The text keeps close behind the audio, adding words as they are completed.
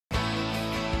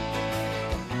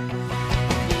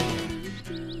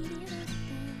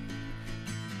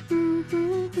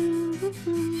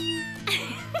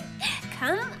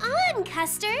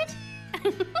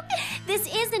This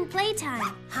isn't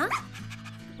playtime. Huh?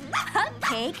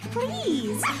 Cupcake,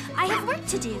 please. I have work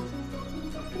to do.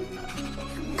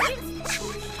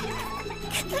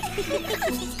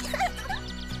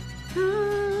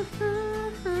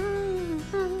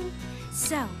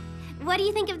 So, what do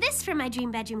you think of this for my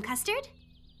dream bedroom, Custard?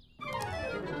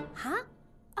 Huh?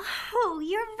 Oh,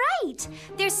 you're right.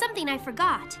 There's something I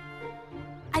forgot.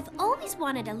 I've always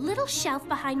wanted a little shelf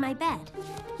behind my bed.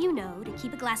 You know, to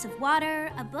keep a glass of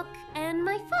water, a book, and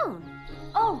my phone.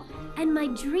 Oh, and my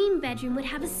dream bedroom would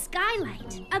have a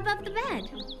skylight above the bed.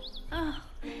 Oh,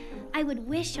 I would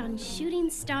wish on shooting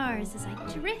stars as I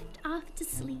drift off to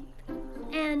sleep.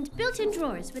 And built-in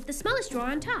drawers with the smallest drawer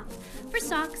on top for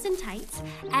socks and tights,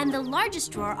 and the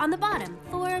largest drawer on the bottom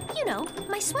for, you know,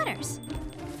 my sweaters.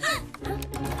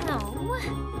 No.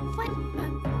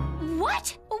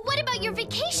 What? What about your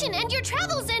vacation and your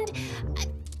travels and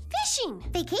fishing?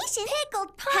 Vacation?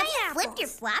 Pickled pineapples. Have you flipped your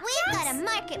flap? We've got a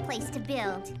marketplace to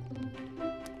build.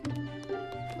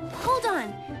 Hold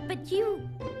on, but you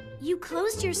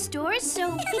closed your stores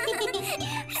so...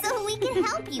 So we can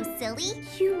help you, silly.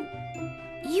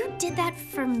 You did that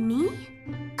for me?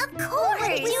 Of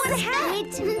course!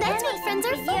 That's what friends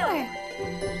are for.